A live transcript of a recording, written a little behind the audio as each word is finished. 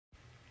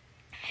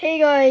Hey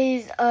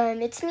guys,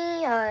 it's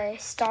me,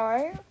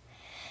 Star.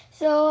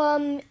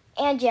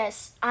 And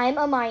yes, I'm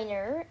a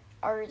minor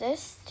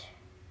artist.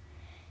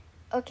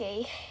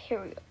 Okay,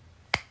 here we go.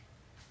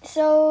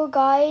 So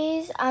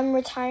guys, I'm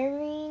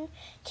retiring,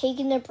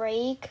 taking a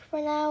break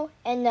for now,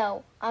 and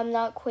no, I'm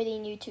not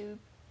quitting YouTube.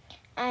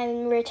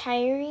 I'm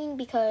retiring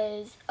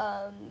because,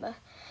 I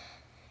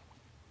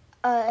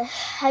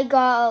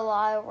got a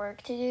lot of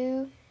work to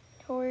do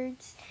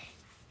towards,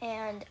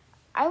 and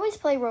I always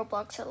play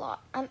Roblox a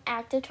lot. I'm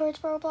active towards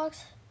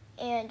Roblox,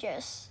 and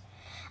just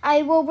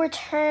I will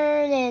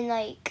return in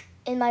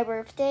my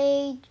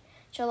birthday,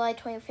 July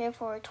 25th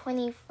or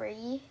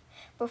 23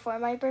 before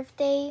my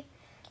birthday,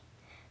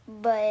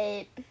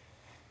 but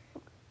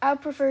I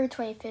prefer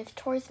 25th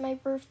towards my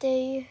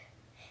birthday,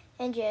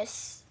 and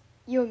yes,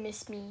 you'll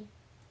miss me.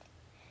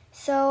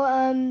 So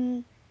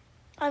I'm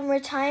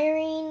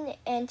retiring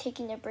and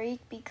taking a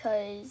break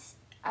because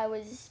I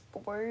was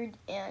bored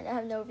and I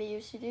have no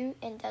videos to do,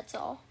 and that's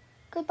all.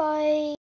 Goodbye.